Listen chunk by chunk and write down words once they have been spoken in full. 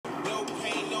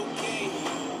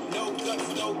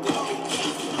no go.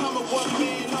 I'm a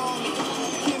one-man army,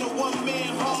 in a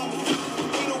one-man army.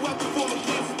 Ain't a weapon for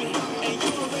against me, and you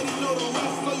already know the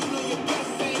rest, so you know your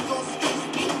best ain't gon'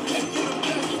 stress me. If you're the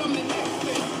best, I'm the next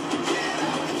thing.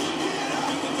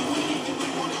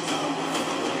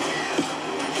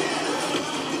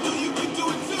 You can do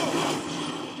it too.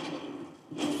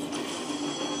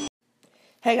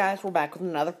 Hey guys, we're back with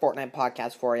another Fortnite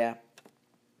podcast for you.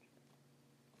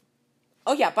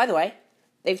 Oh yeah, by the way,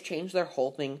 they've changed their whole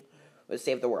thing with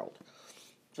Save the World.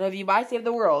 So if you buy Save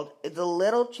the World, it's a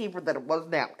little cheaper than it was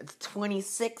now. It's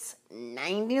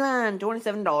 $26.99,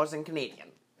 $27 in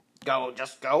Canadian.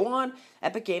 Just go on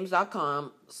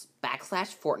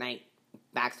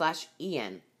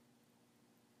epicgames.com/Fortnite/EN.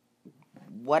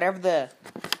 Whatever the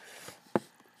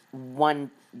one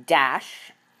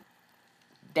dash,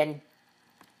 then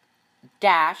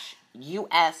dash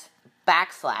US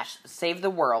 / Save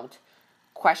the World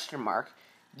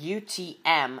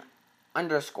 $UTM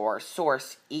 _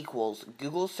 source equals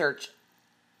Google search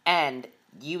and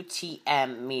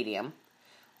UTM medium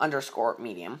 _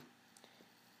 medium.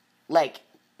 Like,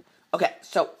 okay,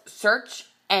 so search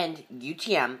and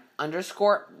UTM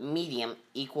 _ medium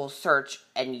equals search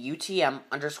and UTM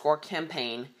 _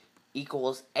 campaign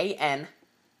equals AN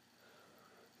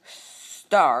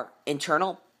 *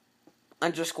 internal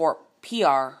 _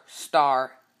 PR *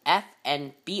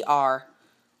 FNBR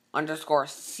 _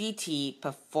 CT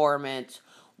performance.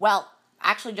 Well,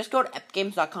 actually, just go to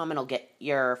epicgames.com and it'll get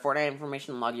your Fortnite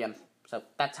information and log in. So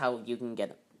that's how you can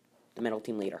get the middle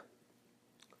team leader.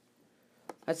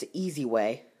 That's the easy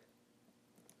way.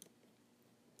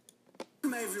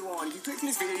 Welcome everyone, if you clicked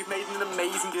on this video, you've made an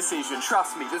amazing decision.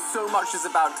 Trust me, there's so much that's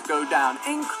about to go down,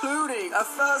 including a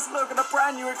first look at a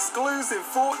brand new exclusive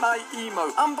Fortnite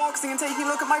emote, unboxing and taking a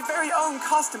look at my very own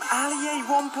custom Allier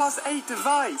OnePlus 8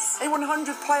 device, a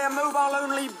 100-player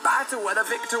mobile-only battle where the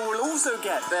victor will also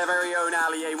get their very own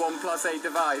Allier OnePlus 8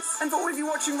 device. And for all of you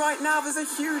watching right now, there's a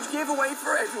huge giveaway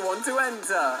for everyone to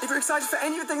enter. If you're excited for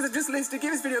any of the things I've just listed,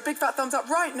 give this video a big fat thumbs up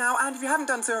right now, and if you haven't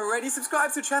done so already,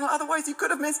 subscribe to the channel, otherwise you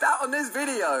could have missed out on this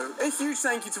video. A huge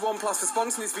thank you to OnePlus for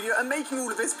sponsoring this video and making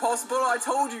all of this possible. I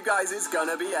told you guys it's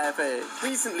gonna be epic.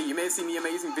 Recently, you may have seen the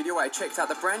amazing video where I checked out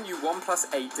the brand new OnePlus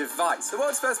 8 device, the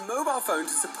world's first mobile phone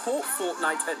to support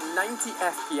Fortnite at 90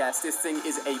 FPS. This thing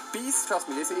is a beast. Trust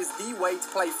me, this is the way to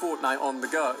play Fortnite on the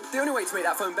go. The only way to make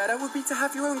that phone better would be to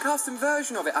have your own custom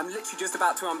version of it. I'm literally just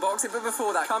about to unbox it, but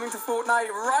before that, coming to Fortnite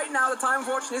right now, the time of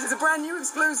watching this, is a brand new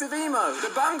exclusive emote, the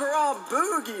Bhangra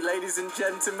Boogie, ladies and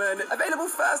gentlemen. Available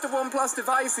first of OnePlus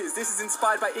devices. This is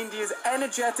inspired by India's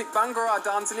energetic Bhangra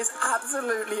dance and it's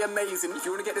absolutely amazing. If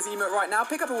you want to get this emote right now,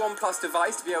 pick up a OnePlus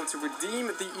device to be able to redeem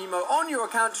the emote on your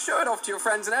account, show it off to your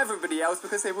friends and everybody else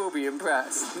because they will be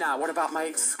impressed. Now, what about my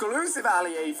exclusive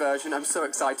Allier version? I'm so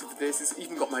excited for this. It's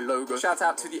even got my logo. Shout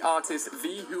out to the artist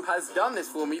V who has done this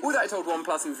for me. All that I told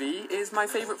OnePlus and V is my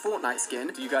favourite Fortnite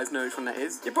skin. Do you guys know which one that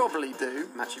is? You probably do.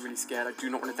 I'm actually really scared. I do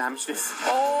not want to damage this.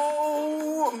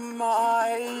 Oh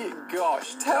my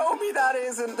gosh. Tell me that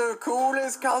isn't the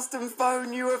coolest custom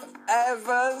phone you have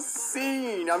ever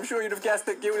seen. I'm sure you'd have guessed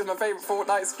that Guild is my favourite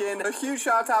Fortnite skin. A huge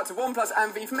shout out to OnePlus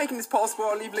and V for making this possible.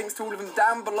 I'll leave links to all of them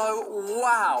down below.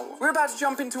 Wow. We're about to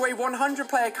jump into a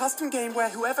 100-player custom game where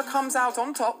whoever comes out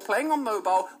on top playing on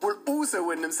mobile will also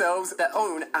win themselves their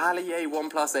own Allier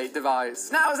OnePlus 8 device.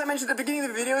 Now, as I mentioned at the beginning of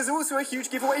the video, there's also a huge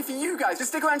giveaway for you guys.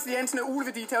 Just stick around to the end to know all of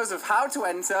the details of how to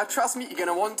enter. Trust me, you're going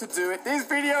to want to do it. This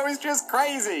video is just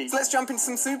crazy. So let's jump into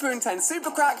some super intense,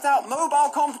 super cracked out mobile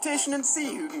competition and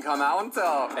see who can come out on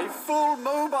top. A full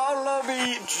mobile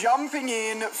lobby jumping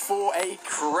in for a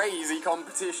crazy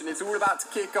competition. It's all about to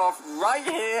kick off right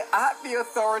here at the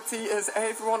Authority as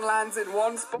everyone lands in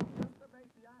one spot.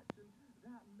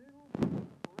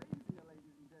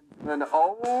 And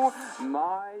oh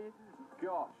my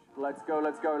gosh. Let's go,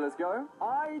 let's go, let's go.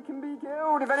 I can be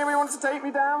killed. If anybody wants to take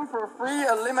me down for a free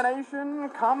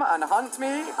elimination, come and hunt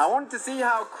me. I want to see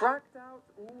how cracked out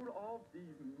all of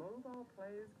these mobile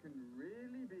players can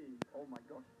really be. Oh my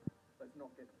gosh. Let's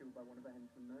not get killed by one of the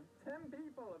henchmen though. 10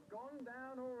 people have gone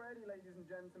down already, ladies and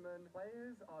gentlemen.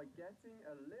 Players are getting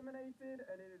eliminated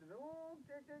and it is all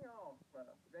kicking off.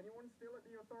 If anyone's still at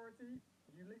the Authority,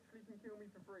 you literally can kill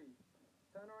me for free.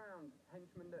 Turn around,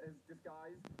 henchman that is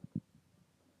disguised.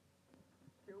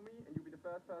 Kill me and you'll be the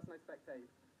first person I spectate.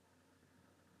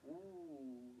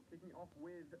 Ooh, kicking off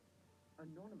with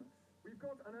Anonymous. We've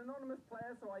got an anonymous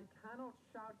player, so I cannot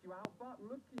shout you out, but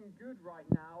looking good right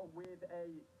now with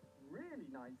a really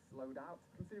nice loadout,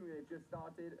 considering they've just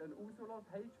started, and also a lot of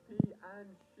HP and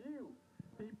shield.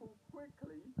 People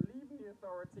quickly leaving the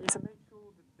Authority to make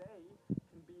sure that they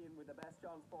can be in with the best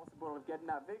chance possible of getting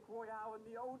that Vic Royale and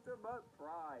the ultimate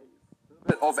prize. A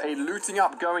bit of a looting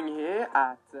up going here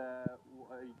at a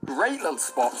great little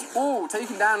spot. Ooh,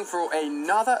 taken down for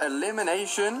another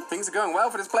elimination. Things are going well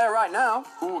for this player right now.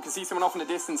 Ooh, can see someone off in the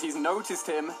distance. He's noticed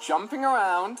him jumping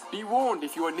around. Be warned,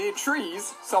 if you are near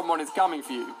trees, someone is coming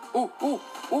for you. Ooh, ooh,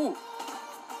 ooh.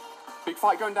 Big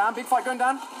fight going down, big fight going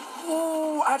down.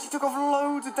 Ooh, actually took off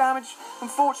loads of damage.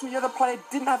 Unfortunately, the other player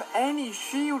didn't have any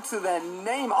shield to their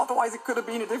name. Otherwise, it could have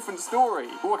been a different story.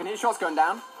 Ooh, I can hear shots going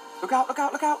down. Look out, look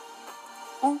out, look out.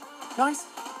 Ooh, nice.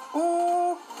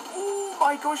 Ooh, ooh,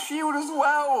 my gosh, shield as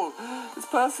well. This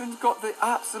person's got the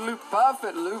absolute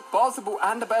perfect loot possible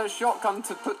and a better shotgun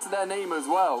to put to their name as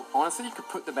well. Honestly, you could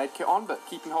put the med kit on, but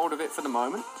keeping hold of it for the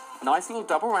moment. A nice little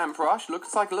double ramp rush.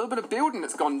 Looks like a little bit of building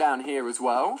that's gone down here as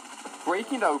well.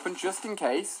 Breaking it open just in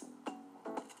case.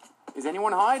 Is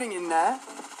anyone hiding in there?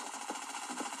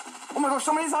 Oh my gosh,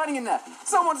 somebody's hiding in there.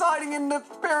 Someone's hiding in the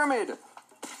pyramid.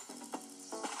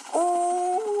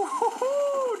 Ooh,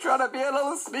 trying to be a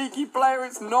little sneaky player.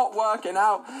 It's not working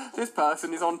out. This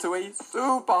person is onto a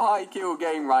super high kill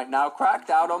game right now. Cracked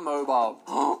out on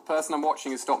mobile. Person I'm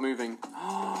watching has stopped moving.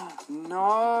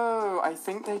 No, I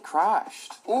think they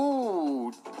crashed.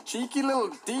 Ooh, cheeky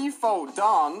little default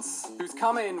dance, who's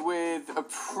come in with a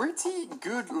pretty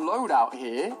good loadout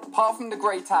here. Apart from the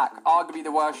Grey Tac, arguably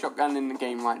the worst shotgun in the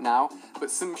game right now.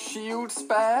 But some shield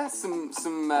spare, some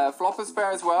flopper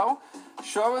spare as well.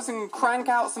 Show us and crank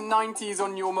out some 90s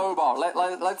on your mobile.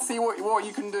 Let's see what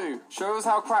you can do. Show us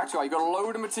how cracked you are. You got a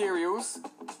load of materials.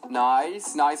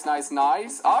 Nice, nice, nice,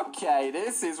 nice. Okay,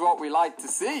 this is what we like to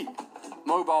see.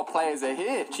 Mobile players are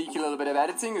here. Cheeky little bit of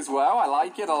editing as well. I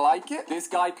like it, I like it. This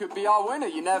guy could be our winner.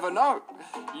 You never know.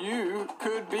 You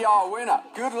could be our winner.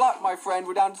 Good luck, my friend.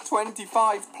 We're down to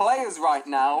 25 players right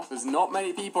now. There's not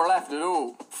many people left at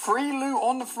all. Free loot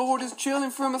on the floor, just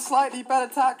chilling from a slightly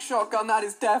better tac shotgun. That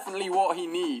is definitely what he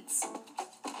needs.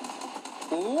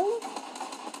 Ooh.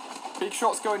 Big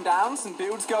shots going down. Some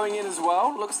builds going in as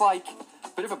well. Looks like a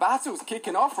bit of a battle's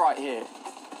kicking off right here.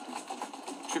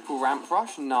 Triple ramp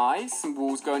rush, nice. Some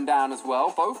walls going down as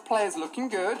well. Both players looking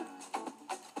good.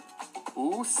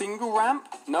 Ooh, single ramp.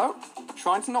 No,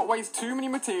 trying to not waste too many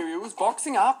materials.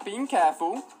 Boxing up, being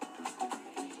careful.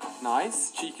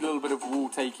 Nice, cheeky little bit of wall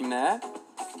taking there.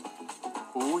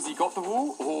 Ooh, has he got the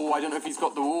wall? Oh, I don't know if he's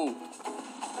got the wall.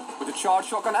 With a charged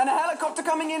shotgun and a helicopter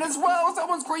coming in as well.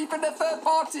 Someone's creeping their third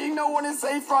party. No one is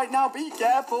safe right now. Be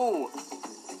careful.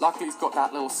 Luckily, he's got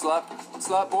that little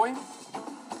slurp boy.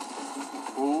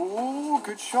 Ooh,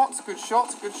 good shots, good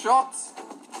shots, good shots.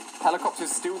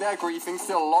 Helicopter's still there griefing,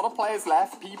 still a lot of players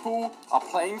left. People are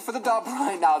playing for the dub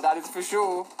right now, that is for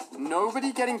sure.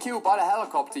 Nobody getting killed by the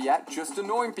helicopter yet, just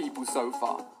annoying people so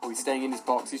far. Oh, he's staying in his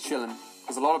box, he's chilling.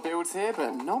 There's a lot of builds here,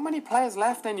 but not many players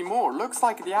left anymore. Looks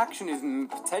like the action is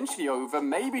potentially over,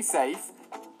 maybe safe.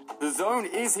 The zone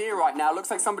is here right now.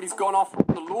 Looks like somebody's gone off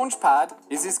the launch pad.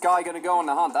 Is this guy going to go on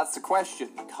the hunt? That's the question.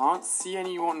 Can't see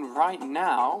anyone right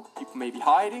now. People may be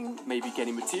hiding, maybe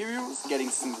getting materials, getting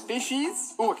some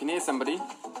fishies. Oh, I can hear somebody.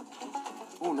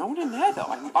 Oh, no one in there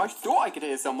though. I thought I could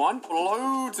hear someone.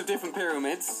 Loads of different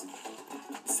pyramids.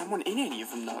 Is someone in any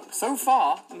of them though? So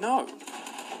far, no.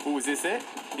 Oh, is this it?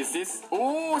 Is this?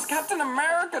 Oh, it's Captain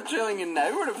America chilling in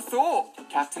there. Who would have thought?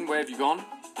 Captain, where have you gone?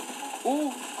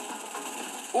 Oh.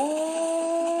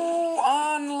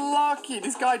 Oh, unlucky.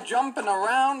 This guy jumping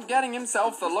around, getting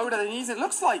himself the load that he needs. It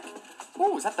looks like,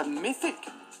 oh, is that the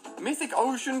Mythic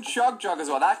Ocean Chug Jug as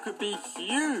well? That could be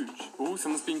huge. Oh,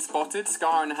 someone's been spotted,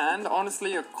 scar in hand.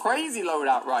 Honestly, a crazy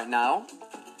loadout right now.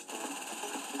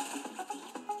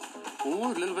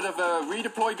 Oh, a little bit of a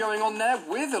redeploy going on there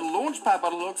with a launch pad by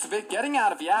the looks of it, getting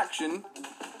out of the action.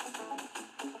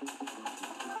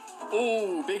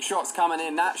 Oh, big shots coming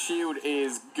in. That shield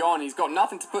is gone. He's got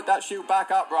nothing to put that shield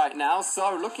back up right now.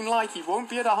 So, looking like he won't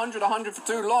be at 100 for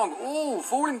too long. Oh,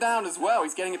 falling down as well.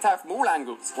 He's getting attacked from all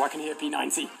angles. Oh, I can hear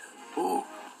P90. Oh,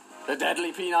 the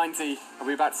deadly P90. Are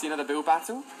we about to see another build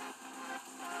battle?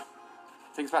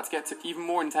 Things about to get to even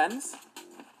more intense.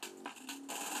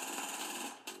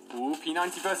 Oh,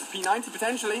 P90 versus P90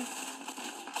 potentially.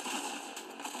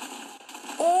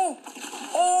 Oh!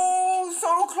 Oh,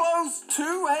 so close!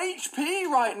 2 HP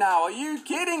right now. Are you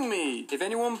kidding me? If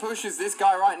anyone pushes this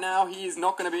guy right now, he is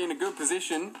not going to be in a good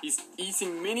position. He's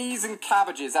eating minis and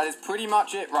cabbages. That is pretty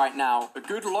much it right now. A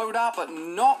good loadout, but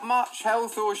not much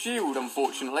health or shield,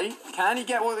 unfortunately. Can he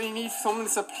get what he needs from the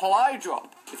supply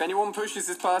drop? If anyone pushes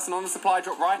this person on the supply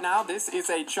drop right now, this is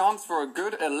a chance for a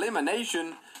good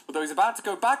elimination. Although he's about to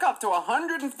go back up to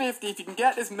 150 if you can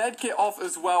get this medkit off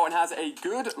as well and has a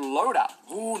good loadout.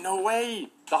 Ooh, no way.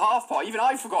 The half part, even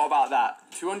I forgot about that.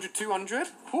 200, 200?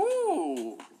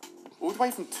 Ooh. All the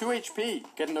way from 2 HP,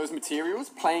 getting those materials,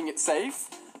 playing it safe.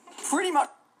 Pretty much.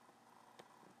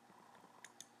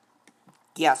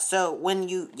 Yeah, so when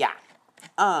you, yeah.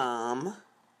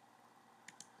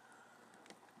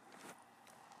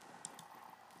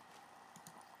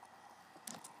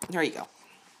 Here you go.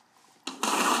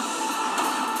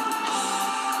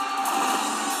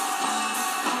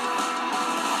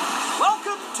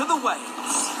 Welcome to the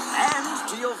Waves, and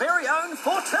to your very own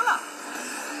Fortilla.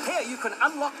 Here you can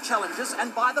unlock challenges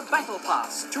and buy the Battle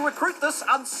Pass to recruit this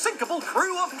unsinkable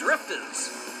crew of drifters.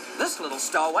 This little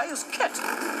stowaway is Kit.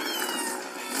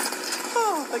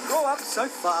 Oh, they grow up so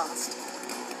fast.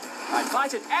 I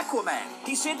invited Aquaman.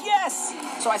 He said yes.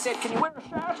 So I said, can you wear a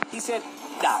shirt? He said,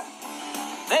 no.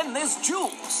 Then there's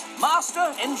Jules,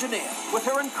 master engineer, with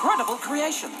her incredible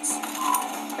creations.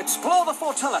 Explore the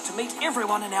Fortilla to meet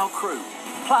everyone in our crew.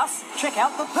 Plus, check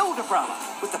out the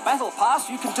Build-A-Brella. With the Battle Pass,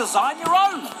 you can design your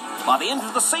own. By the end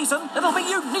of the season, it'll be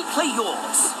uniquely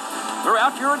yours.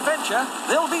 Throughout your adventure,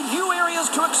 there'll be new areas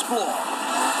to explore,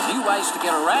 new ways to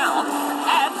get around,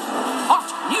 and hot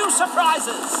new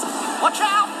surprises. Watch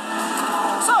out!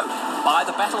 So, buy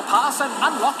the Battle Pass and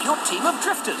unlock your team of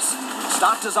drifters.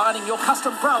 Start designing your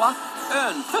custom Brella,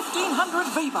 earn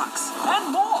 1,500 V-Bucks,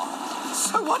 and more.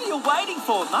 So what are you waiting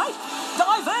for, mate?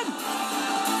 Dive in!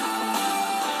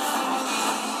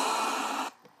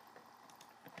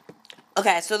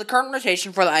 Okay, so the current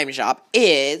rotation for the item shop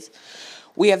is,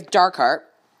 we have Darkheart,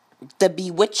 the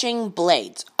Bewitching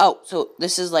Blades. Oh, so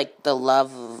this is like the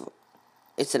love,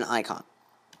 it's an icon.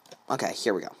 Okay,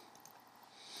 here we go.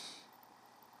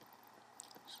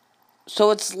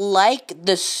 So it's like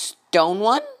the stone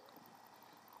one,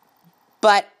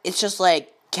 but it's just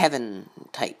like Kevin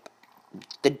type,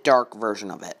 the dark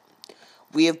version of it.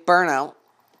 We have Burnout.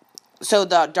 So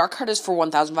the Darkheart is for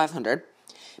 1,500.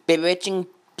 Bewitching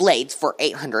Blades for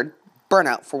 800.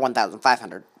 Burnout for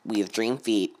 1,500. We have Dream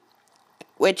Feet,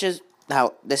 which is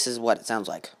how this is what it sounds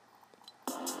like.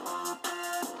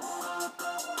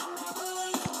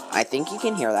 I think you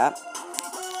can hear that.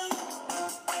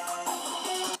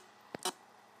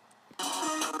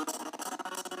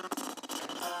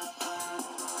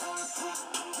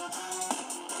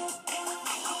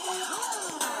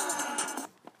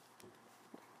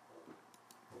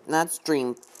 That's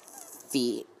Dream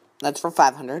Feet. That's for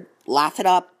 500. Laugh It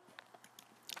Up.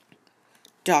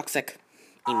 Toxic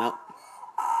emote.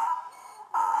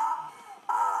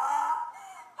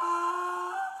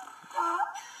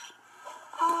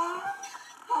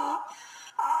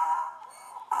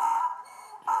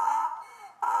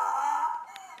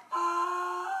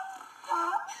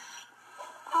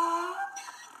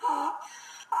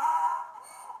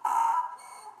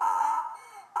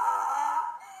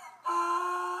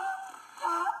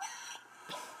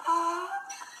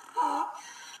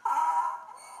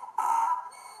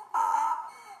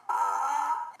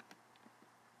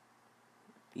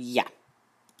 Yeah.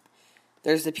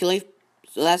 There's the Peel,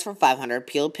 so that's for 500.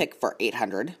 Peel Pick for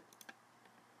 800.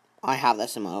 I have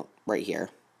this emote right here.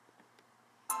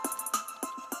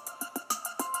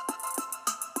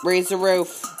 Raise the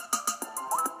Roof.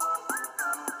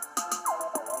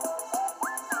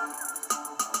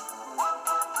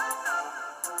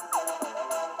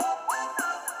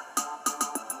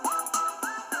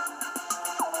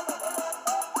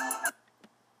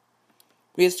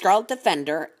 We have Scarlet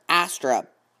Defender, Astra,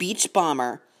 Beach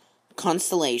Bomber,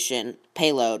 Constellation,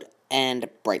 Payload, and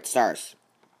Bright Stars.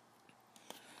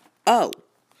 Oh.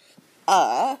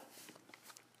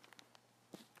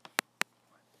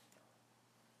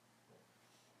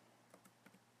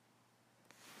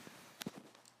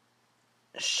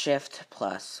 Shift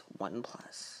plus 1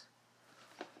 plus.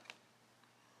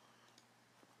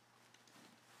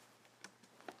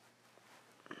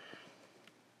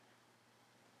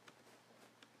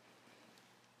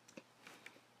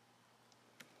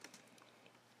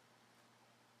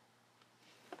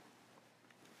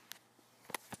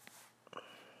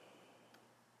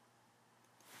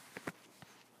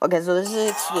 Okay, so this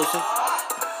is exclusive.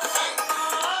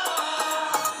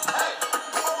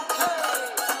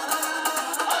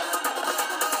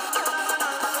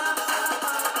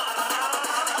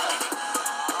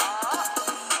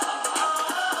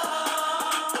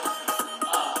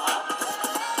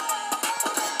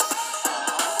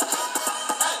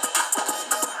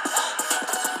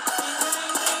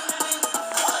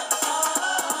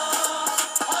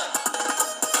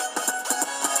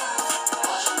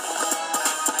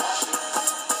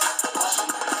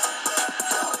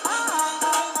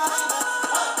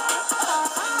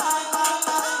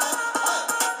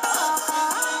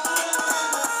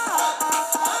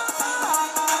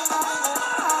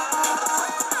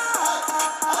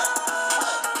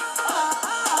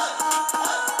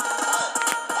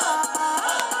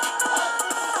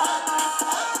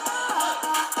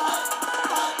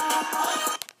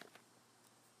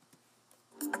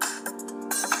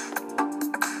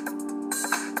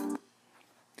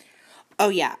 Oh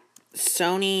yeah,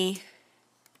 Sony.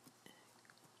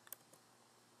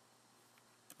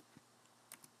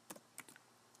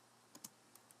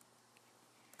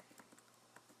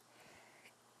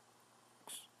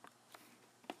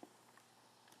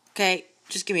 Okay,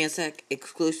 just give me a sec.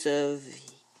 Exclusive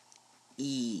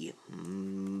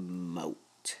emote.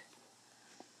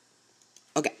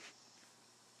 Okay.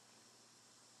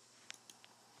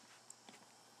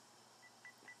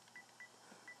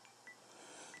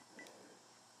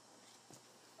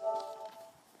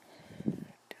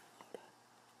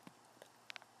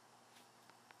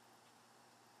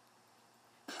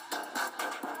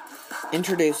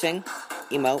 Introducing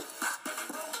emote.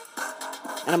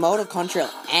 An emote, a contrail,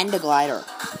 and a glider.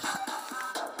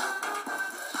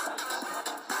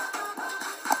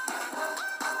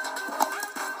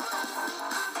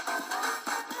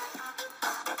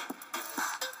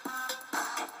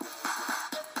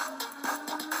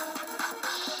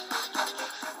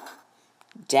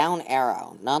 Down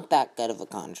arrow. Not that good of a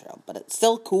contrail, but it's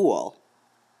still cool.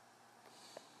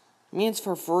 I mean, it's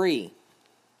for free.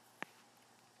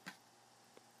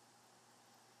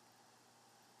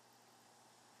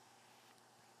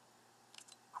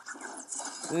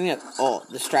 Yeah. Oh,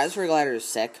 the Stratosphere glider is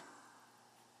sick.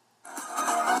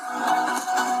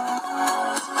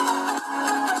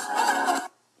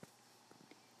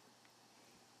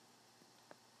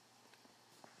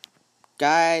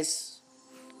 Guys,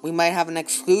 we might have an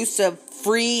exclusive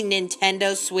free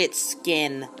Nintendo Switch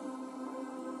skin.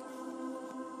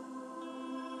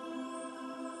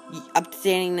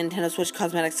 Updating Nintendo Switch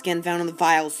cosmetic skin found in the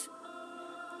files.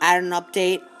 Add an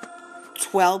update.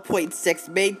 12.6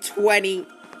 May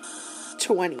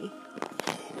 2020.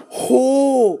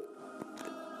 Oh!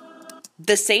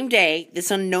 The same day, this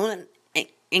unknown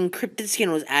encrypted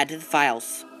skin was added to the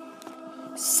files.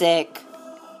 Sick.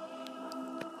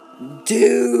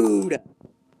 Dude!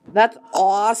 That's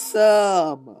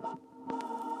awesome!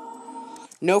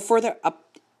 No further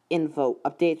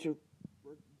updates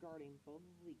regarding both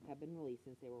leaks have been released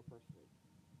since they were first leaked.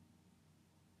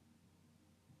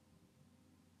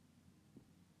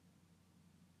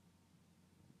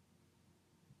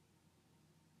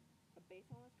 But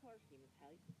based on this color scheme, it's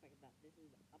highly suspected that this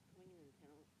is an upcoming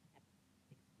Nintendo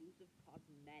exclusive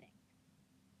cosmetic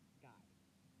guide.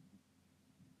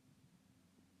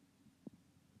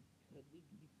 Could we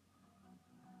be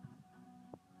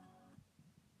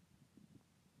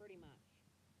pretty much? Pretty much.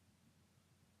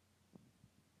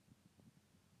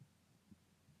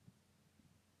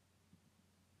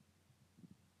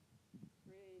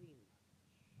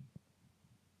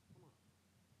 Come on.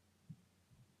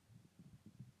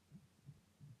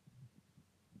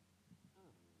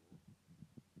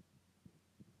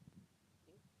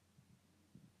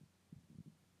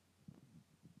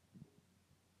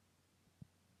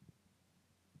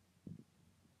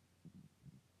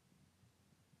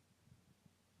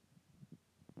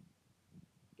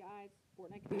 Guys,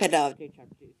 Fortnite competitive update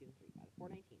chapter 2, season 3, by the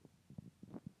Fortnite team.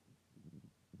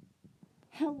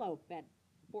 Hello,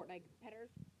 Fortnite competitors.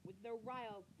 With the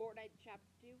arrival of Fortnite chapter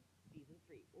 2, season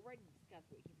 3, we're ready to discuss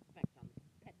what you can expect on the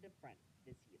competitive front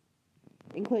this season,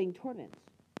 including tournaments,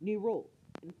 new rules,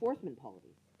 enforcement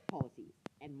policies,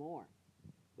 and more.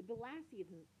 With the last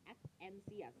season's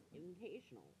FNCS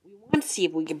Invitational, we want to see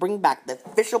if we can bring back the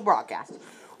official broadcast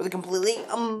with a completely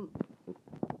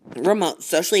remote,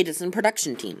 socially distant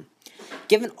production team.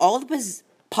 Given all the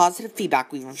positive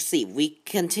feedback we've received, we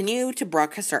continue to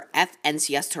broadcast our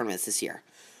FNCS tournaments this year,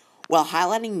 while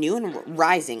highlighting new and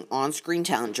rising on-screen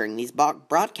talent during these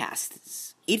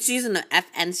broadcasts. Each season of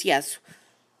FNCS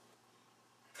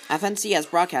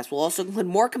broadcast will also include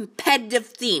more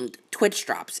competitive-themed Twitch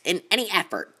drops in any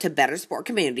effort to better support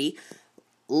community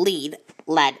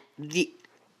led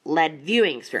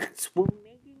viewing experience. We'll be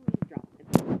making these drops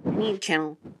in any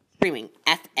channel streaming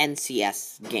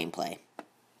FNCS gameplay.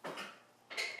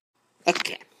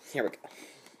 Okay, here we go.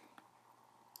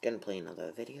 Gonna play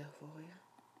another video for you.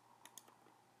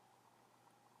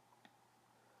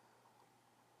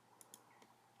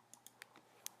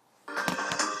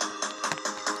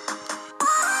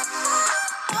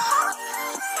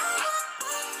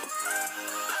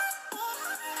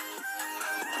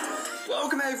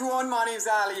 Welcome everyone, my name is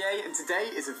Ali, and today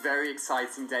is a very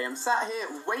exciting day. I'm sat here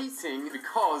waiting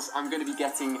because I'm going to be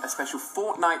getting a special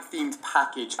Fortnite themed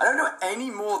package. I don't know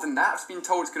any more than that. I've been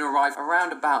told it's going to arrive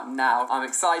around about now. I'm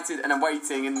excited and I'm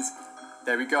waiting, and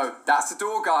there we go. That's the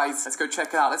door, guys. Let's go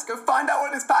check it out. Let's go find out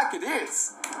what this packet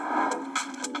is.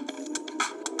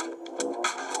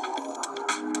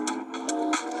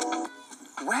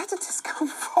 Where did this come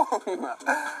from?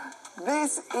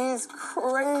 This is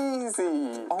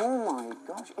crazy. Oh my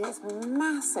gosh, it's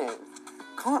massive.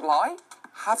 Can't lie,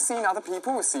 have seen other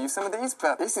people receive some of these,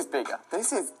 but this is bigger.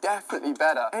 This is definitely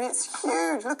better. And it's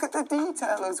huge. Look at the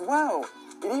detail as well.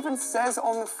 It even says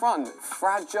on the front,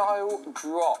 fragile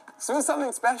drop. So there's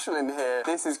something special in here.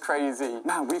 This is crazy.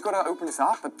 Now, we've got to open this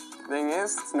up, but the thing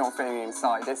is, it's not fitting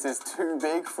inside. This is too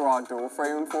big for our door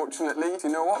frame, unfortunately. Do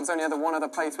you know what? There's only one other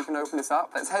place we can open this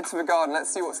up. Let's head to the garden.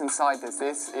 Let's see what's inside this.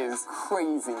 This is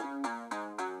crazy.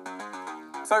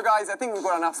 So guys, I think we've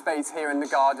got enough space here in the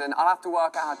garden. I'll have to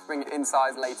work out how to bring it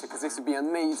inside later because this would be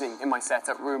amazing in my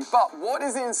setup room. But what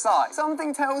is inside?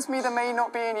 Something tells me there may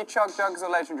not be any Chug Jugs or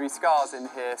Legendary Scars in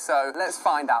here. So let's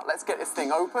find out. Let's get this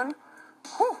thing open.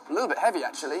 Whew, a little bit heavy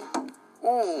actually.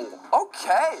 Ooh,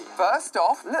 okay. First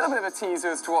off, a little bit of a teaser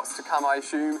as to what's to come, I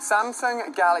assume.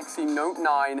 Samsung Galaxy Note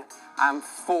 9 and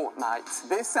Fortnite.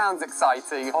 This sounds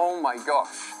exciting. Oh my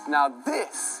gosh. Now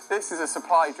this is a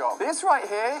supply drop. This right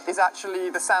here is actually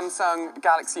the Samsung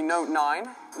Galaxy Note 9.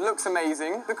 It looks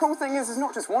amazing. The cool thing is there's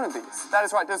not just one of these. That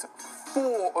is right, there's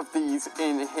 4 of these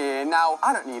in here. Now,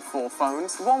 I don't need 4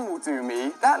 phones. 1 will do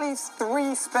me. That leaves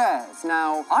 3 spares.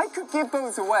 Now, I could give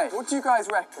those away. What do you guys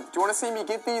reckon? Do you want to see me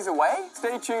give these away?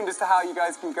 Stay tuned as to how you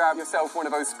guys can grab yourself one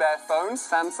of those spare phones.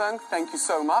 Samsung, thank you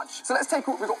so much. So let's take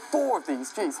a look. We've got 4 of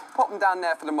these. Jeez, pop them down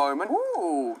there for the moment.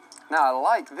 Ooh. Now, I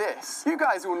like this. You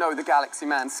guys all know the Galaxy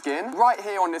Man skin. Right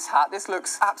here on this hat, this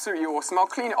looks absolutely awesome. I'll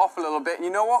clean it off a little bit. And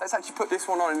you know what? Let's actually put this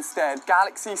one on instead.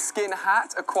 Galaxy skin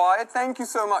hat acquired. Thank you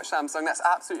so much, Samsung. That's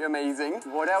absolutely amazing.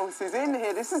 What else is in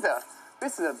here? This is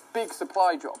a big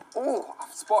supply drop. Oh,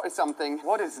 I've spotted something.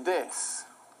 What is this?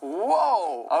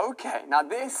 Whoa! Okay, now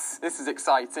this is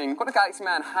exciting. Got a Galaxy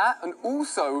Man hat and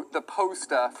also the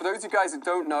poster. For those of you guys that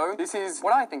don't know, this is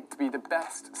what I think to be the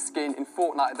best skin in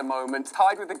Fortnite at the moment,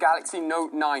 tied with the Galaxy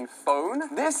Note 9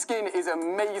 phone. This skin is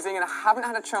amazing and I haven't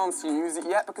had a chance to use it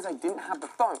yet because I didn't have the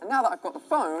phone. And now that I've got the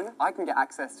phone, I can get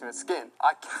access to a skin.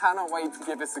 I cannot wait to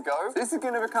give this a go. This is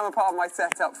going to become a part of my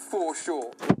setup for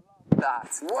sure.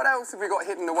 That. What else have we got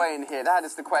hidden away in here? That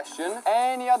is the question.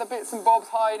 Any other bits and bobs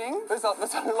hiding? There's a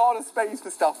lot of space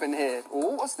for stuff in here.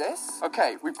 Ooh, what's this?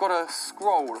 Okay, we've got a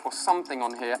scroll or something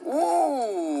on here.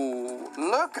 Ooh,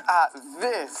 look at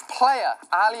this. Player,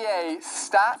 allié,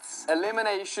 stats,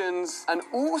 eliminations, and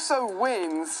also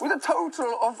wins with a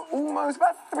total of almost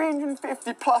about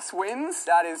 350 plus wins.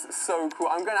 That is so cool.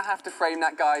 I'm going to have to frame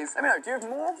that, guys. Let me know, do you have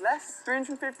more? Less?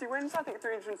 350 wins? I think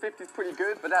 350 is pretty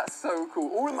good, but that's so cool.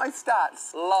 All of my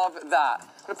stats, love that.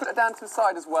 I'm going to put it down to the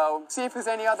side as well. See if there's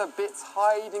any other bits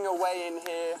hiding away in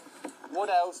here. What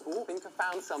else? Oh, I think I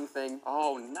found something.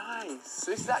 Oh, nice.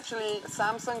 This is actually a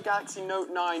Samsung Galaxy Note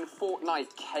 9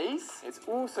 Fortnite case. It's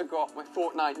also got my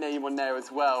Fortnite name on there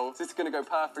as well. So this is going to go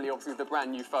perfectly, obviously, with the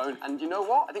brand new phone. And you know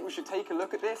what? I think we should take a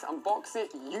look at this, unbox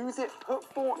it, use it, put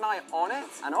Fortnite on it.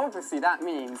 And obviously that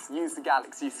means use the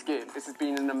Galaxy skin. This has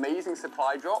been an amazing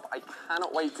supply drop. I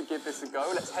cannot wait to give this a go.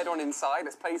 Let's head on inside,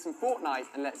 let's play some Fortnite,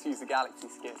 and let's use the Galaxy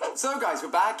skin. So guys,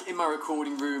 we're back in my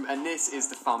recording room, and this is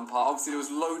the fun part. Obviously there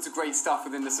was loads of great stuff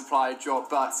within the supply drop,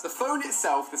 but the phone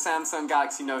itself, the Samsung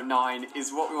Galaxy Note 9,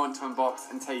 is what we want to unbox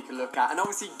and take a look at. And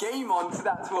obviously game on, so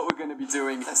that's what we're going to be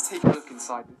doing. Let's take a look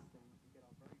inside this thing, get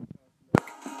our very first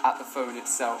look at the phone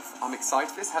itself. I'm excited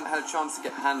for this, haven't had a chance to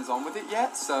get hands on with it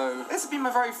yet, so this will be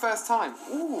my very first time.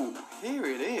 Ooh, here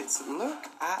it is. Look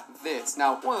at this.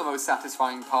 Now, one of the most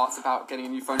satisfying parts about getting a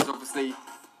new phone is obviously,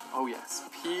 oh yes,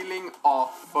 peeling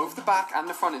off both the back and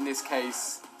the front in this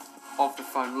case of the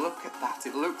phone. Look at that,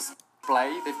 it looks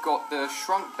display. They've got the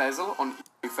shrunk bezel on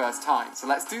first time. So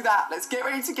let's do that. Let's get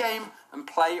ready to game and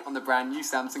play on the brand new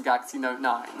Samsung Galaxy Note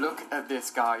 9. Look at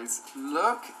this, guys.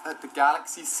 Look at the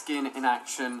Galaxy skin in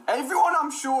action. Everyone,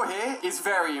 I'm sure, here is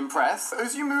very impressed.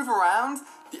 As you move around,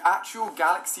 the actual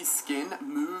Galaxy skin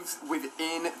moves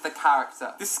within the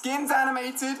character. The skin's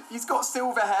animated. He's got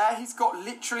silver hair. He's got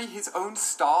literally his own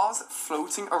stars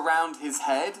floating around his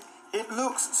head. It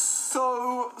looks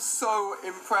so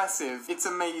impressive. It's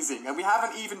amazing. And we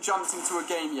haven't even jumped into a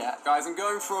game yet. Guys, I'm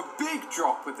going for a big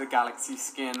drop with the Galaxy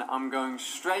skin. I'm going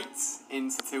straight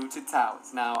into Tilted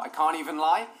Towers. Now, I can't even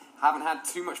lie. Haven't had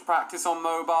too much practice on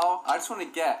mobile. I just want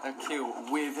to get a kill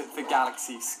with the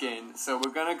Galaxy skin. So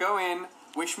we're going to go in.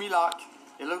 Wish me luck.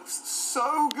 It looks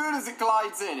so good as it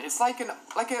glides in. It's like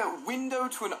a window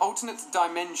to an alternate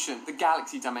dimension. The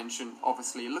Galaxy dimension,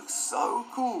 obviously. It looks so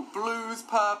cool. Blues,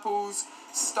 purples,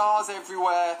 stars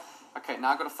everywhere. Okay,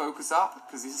 now I've got to focus up,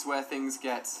 because this is where things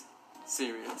get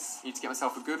serious. I need to get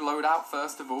myself a good loadout,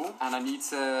 first of all. And I need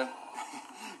to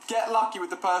get lucky with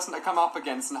the person I come up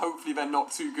against, and hopefully they're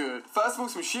not too good. First of all,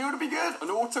 some shield would be good. An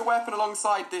auto weapon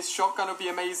alongside this shotgun would be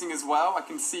amazing as well. I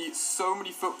can see so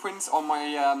many footprints on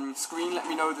my screen. Let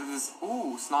me know that there's...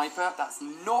 Ooh, sniper. That's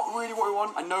not really what we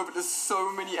want. I know, but there's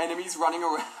so many enemies running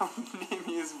around near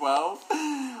me as well.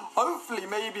 Hopefully,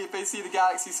 maybe if they see the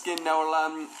Galaxy skin, they'll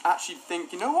actually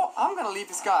think, you know what? I'm going to leave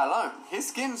this guy alone. His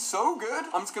skin's so good,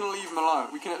 I'm just going to leave him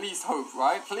alone. We can at least hope,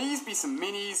 right? Please be some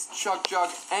minis, chug,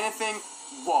 anything.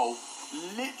 Whoa.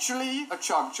 Literally a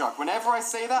chug. Whenever I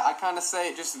say that, I kind of say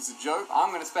it just as a joke.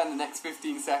 I'm going to spend the next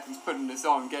 15 seconds putting this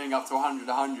on, getting up to 100.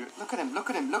 Look at him.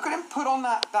 Put on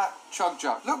that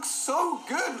chug. Looks so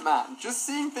good, man. Just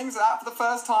seeing things like that for the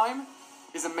first time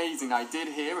is amazing. I did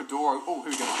hear a door. Oh,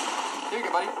 here we go. Here we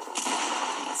go, buddy.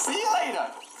 See you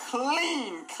later.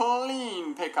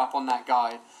 Clean pickup on that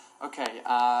guy. Okay,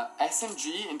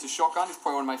 SMG into shotgun is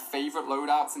probably one of my favorite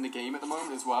loadouts in the game at the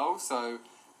moment as well, so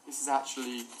this is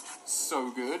actually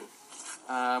so good.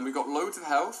 We've got loads of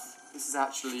health. This is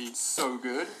actually so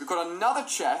good. We've got another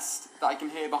chest that I can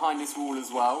hear behind this wall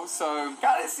as well. So,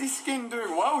 Galaxy skin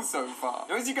doing well so far.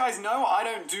 Now, as you guys know, I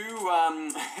don't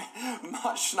do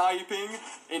much sniping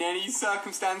in any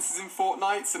circumstances in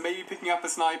Fortnite. So maybe picking up a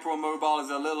sniper on mobile is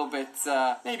a little bit,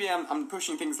 maybe I'm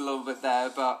pushing things a little bit there.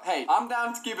 But hey, I'm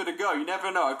down to give it a go. You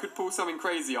never know. I could pull something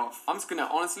crazy off. I'm just gonna,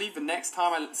 honestly, the next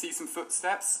time I see some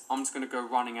footsteps, I'm just gonna go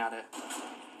running at it.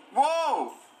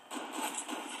 Whoa!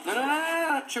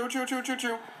 No. Chill.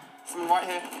 Someone right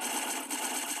here.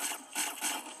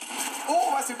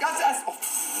 Oh, that's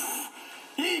oh.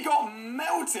 He got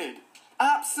melted.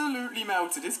 Absolutely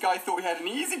melted. This guy thought he had an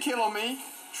easy kill on me.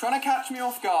 Trying to catch me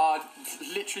off guard.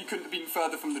 Literally couldn't have been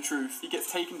further from the truth. He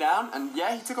gets taken down, and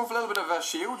yeah, he took off a little bit of a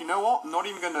shield. You know what? I'm not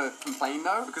even going to complain,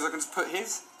 though, because I can just put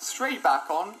his straight back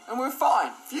on, and we're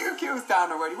fine. Few kills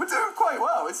down already. We're doing quite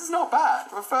well. This is not bad.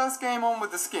 For a first game on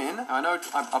with the skin, I know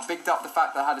I bigged up the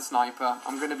fact that I had a sniper.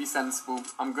 I'm going to be sensible.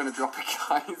 I'm going to drop it,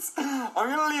 guys. I'm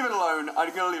going to leave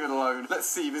it alone. Let's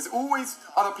see. There's always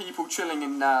other people chilling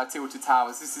in Tilted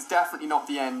Towers. This is definitely not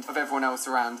the end of everyone else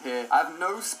around here. I have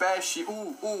no spare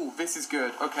shield. Ooh, this is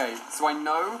good. Okay, so I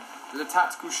know that the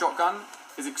tactical shotgun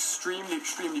is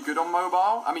extremely good on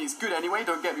mobile. I mean, it's good anyway,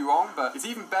 don't get me wrong, but it's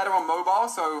even better on mobile,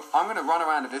 so I'm going to run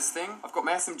around with this thing. I've got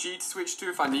my SMG to switch to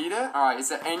if I need it. Alright, is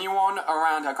there anyone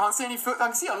around here? I can't see any I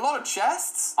can see a lot of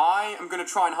chests. I am going to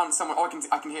try and hunt someone. Oh,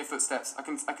 I can hear footsteps. I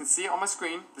can see it on my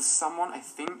screen. There's someone, I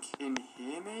think, in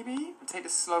here maybe? I'll take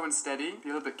this slow and steady. Be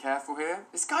a little bit careful here.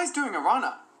 This guy's doing a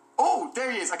runner. Oh, there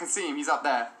he is. I can see him. He's up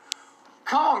there.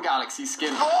 Come on, Galaxy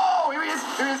skin. Oh, here he is.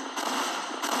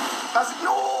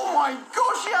 Oh my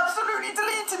gosh, he absolutely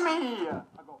deleted me.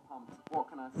 I got pumped. What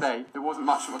can I say? There wasn't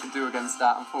much I could do against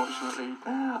that, unfortunately.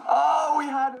 Oh, we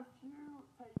had a few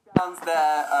takedowns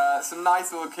there. Some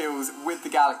nice little kills with the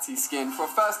Galaxy skin. For a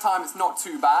first time, it's not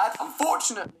too bad.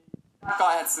 Unfortunately, that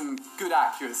guy had some good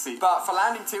accuracy. But for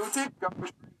landing tilted,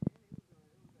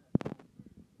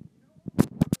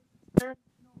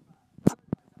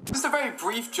 just a very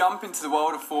brief jump into the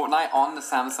world of Fortnite on the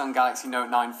Samsung Galaxy Note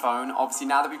 9 phone. Obviously,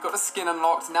 now that we've got the skin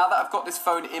unlocked, now that I've got this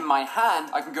phone in my hand,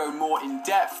 I can go more in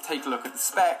depth, take a look at the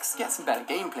specs, get some better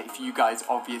gameplay for you guys,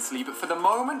 obviously. But for the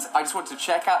moment, I just want to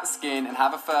check out the skin and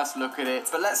have a first look at it.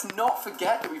 But let's not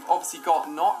forget that we've obviously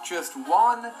got not just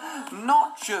one,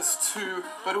 not just two,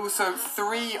 but also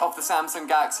 3 of the Samsung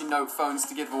Galaxy Note phones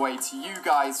to give away to you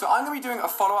guys. So I'm going to be doing a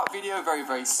follow-up video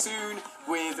very soon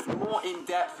with more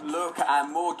in-depth look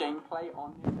and more gameplay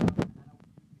on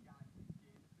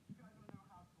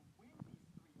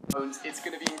phones. It's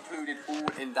going to be included all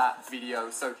in that video.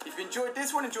 So if you enjoyed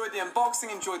this one, enjoyed the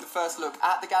unboxing, enjoyed the first look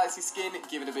at the Galaxy skin,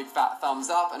 give it a big fat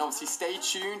thumbs up, and obviously stay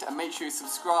tuned and make sure you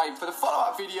subscribe for the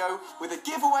follow-up video with a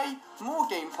giveaway, more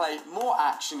gameplay, more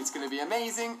action. It's going to be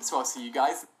amazing. So I'll see you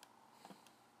guys.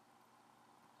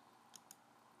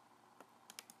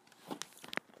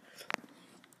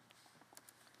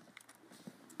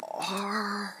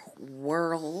 Our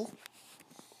world.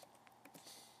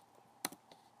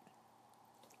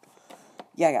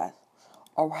 Yeah, guys.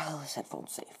 Are wireless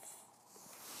headphones safe?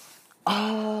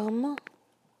 Oh,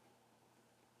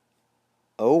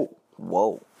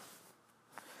 whoa.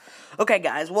 Okay,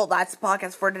 guys. Well, that's the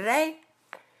podcast for today.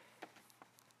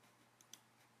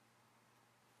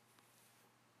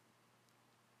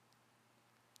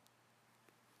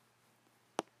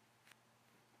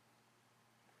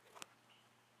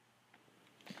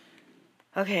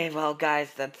 Okay, well,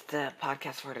 guys, that's the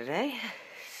podcast for today.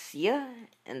 See ya,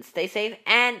 and stay safe,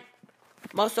 and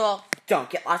most of all, don't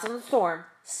get lost in the storm.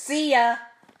 See ya!